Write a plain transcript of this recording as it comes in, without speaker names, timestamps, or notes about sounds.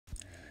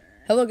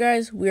Hello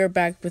guys, we are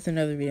back with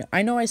another video.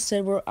 I know I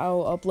said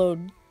I'll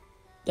upload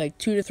like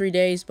 2 to 3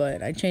 days,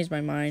 but I changed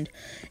my mind.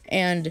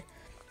 And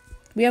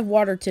we have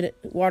water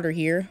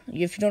here.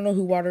 If you don't know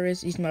who Water is,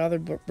 he's my other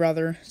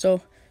brother.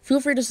 So feel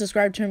free to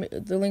subscribe to him.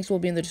 The links will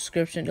be in the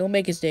description. It'll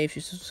make his day if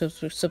you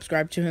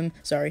subscribe to him.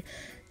 Sorry.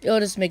 It'll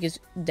just make his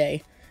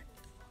day.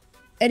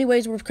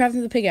 Anyways, we're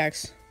crafting the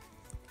pickaxe.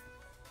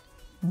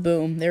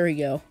 Boom, there we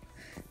go.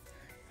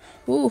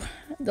 Ooh,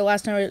 the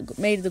last time I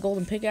made the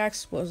golden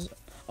pickaxe was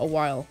a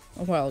while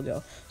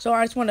ago. So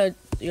I just want to,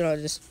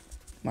 just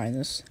mine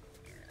this.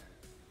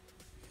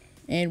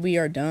 And we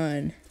are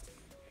done.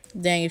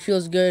 Dang, it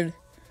feels good.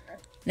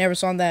 Never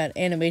saw that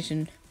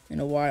animation in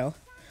a while.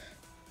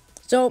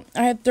 So,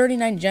 I have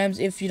 39 gems.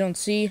 If you don't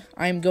see,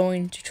 I'm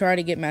going to try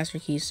to get Master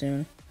Key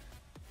soon.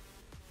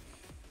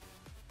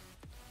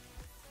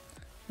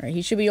 Alright,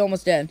 he should be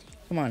almost dead.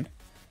 Come on.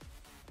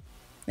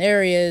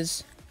 There he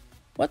is.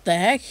 What the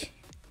heck?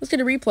 Let's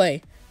get a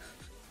replay.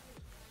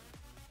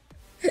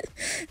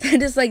 That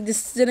just like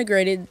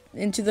disintegrated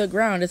into the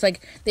ground. It's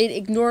like they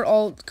ignored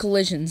all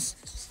collisions.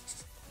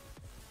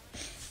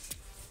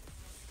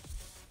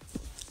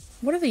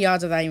 What are the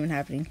odds of that even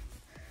happening?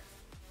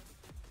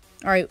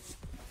 Alright,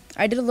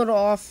 I did a little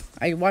off.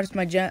 I watched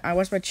my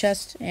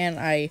chest and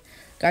I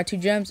got 2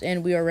 gems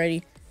and we are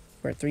ready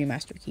for 3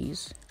 master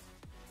keys.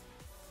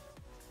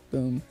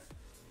 Boom.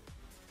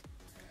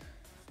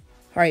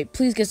 Alright,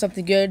 please get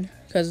something good,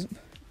 because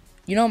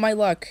you know my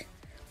luck.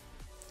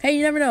 Hey,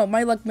 you never know.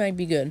 My luck might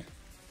be good.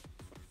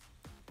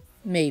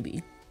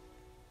 Maybe.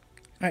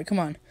 Alright, come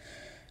on.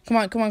 Come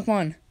on.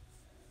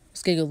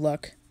 Let's get good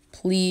luck.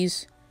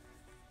 Please.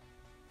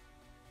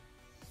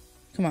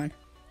 Come on.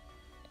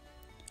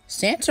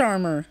 Santa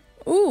armor.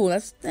 Ooh,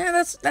 that's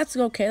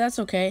okay. That's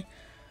okay.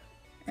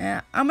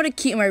 I'm gonna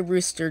keep my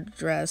rooster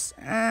dress.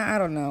 I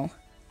don't know.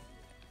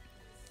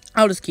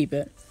 I'll just keep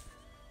it.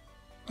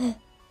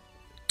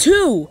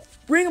 2!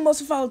 Ring of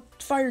Most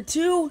Fire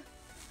 2?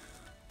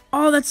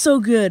 Oh, that's so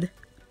good.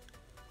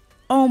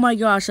 Oh my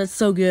gosh, that's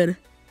so good.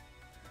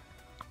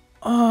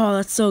 Oh,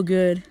 that's so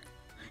good.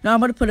 No,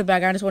 I'm gonna put it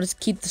back. I just want to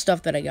keep the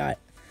stuff that I got.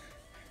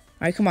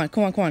 Alright, come on.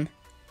 Robomask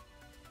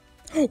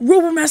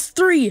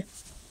 3!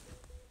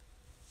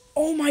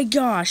 Oh my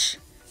gosh.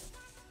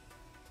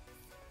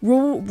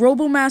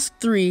 Robomask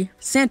 3,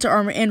 Santa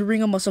armor, and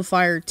Ring of Muscle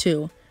Fire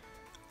 2.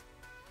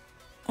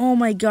 Oh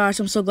my gosh,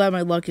 I'm so glad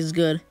my luck is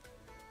good.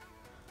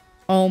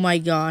 Oh my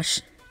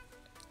gosh.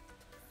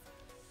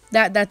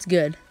 That's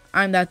good.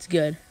 That's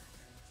good.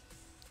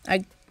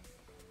 I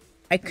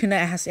couldn't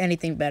ask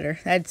anything better.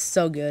 That's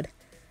so good.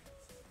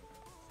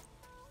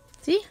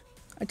 See?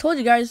 I told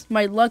you guys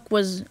my luck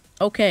was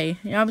okay.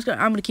 I'm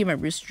gonna keep my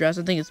rooster dress.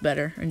 I think it's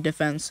better in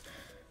defense.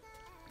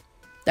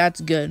 That's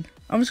good.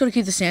 I'm just gonna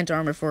keep the Santa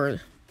armor for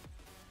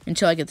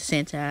until I get the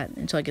Santa hat,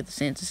 until I get the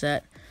Santa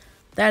set.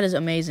 That is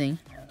amazing.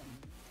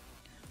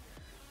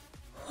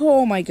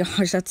 Oh my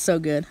gosh, that's so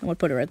good. I'm gonna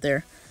put it right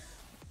there.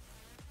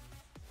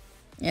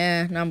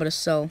 Yeah, now I'm gonna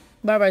sell.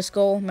 Bye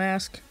skull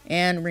mask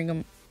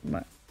and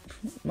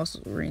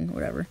muscle ring,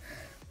 whatever.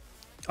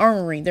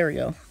 Armor ring. There we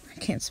go. I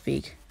can't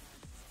speak.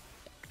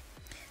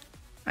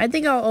 I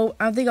think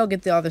I'll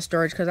get the other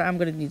storage because I'm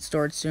gonna need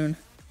storage soon.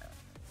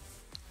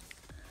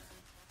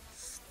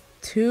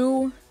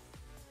 2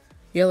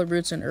 yellow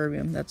roots and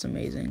erbium. That's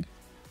amazing.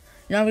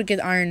 Now I'm gonna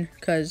get iron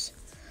because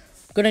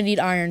I'm gonna need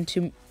iron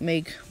to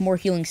make more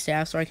healing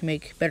staffs, so I can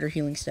make better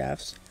healing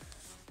staffs.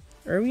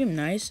 Erbium,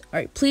 nice.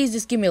 Alright, please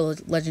just give me a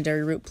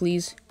legendary root,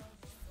 please.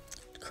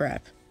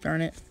 Crap. Darn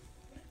it.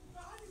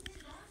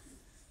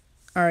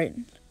 Alright.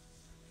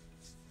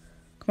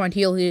 Come on,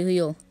 heal.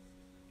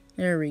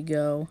 There we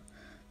go.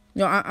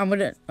 No, I'm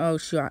gonna... Oh,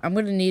 shoot. I'm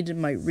gonna need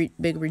my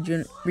big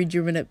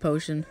rejuvenate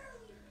potion.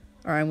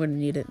 Alright, I'm gonna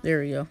need it.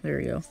 There we go. There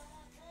we go.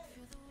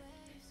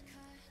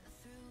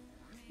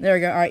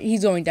 Alright,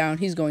 he's going down.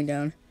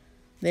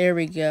 There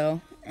we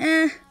go.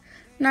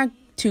 Not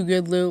too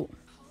good loot.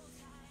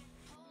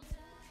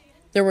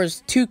 There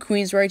was 2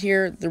 queens right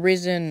here. The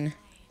reason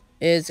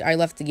is I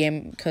left the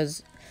game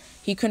because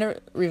he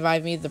couldn't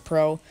revive me, the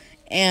pro,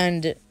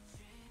 and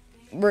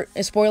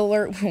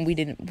spoiler alert,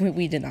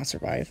 we did not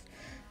survive.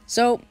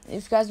 So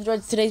if you guys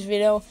enjoyed today's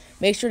video,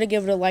 make sure to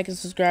give it a like and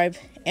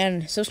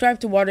subscribe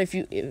to Water if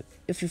you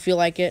feel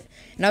like it.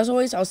 And as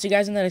always, I'll see you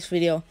guys in the next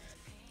video.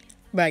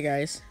 Bye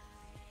guys.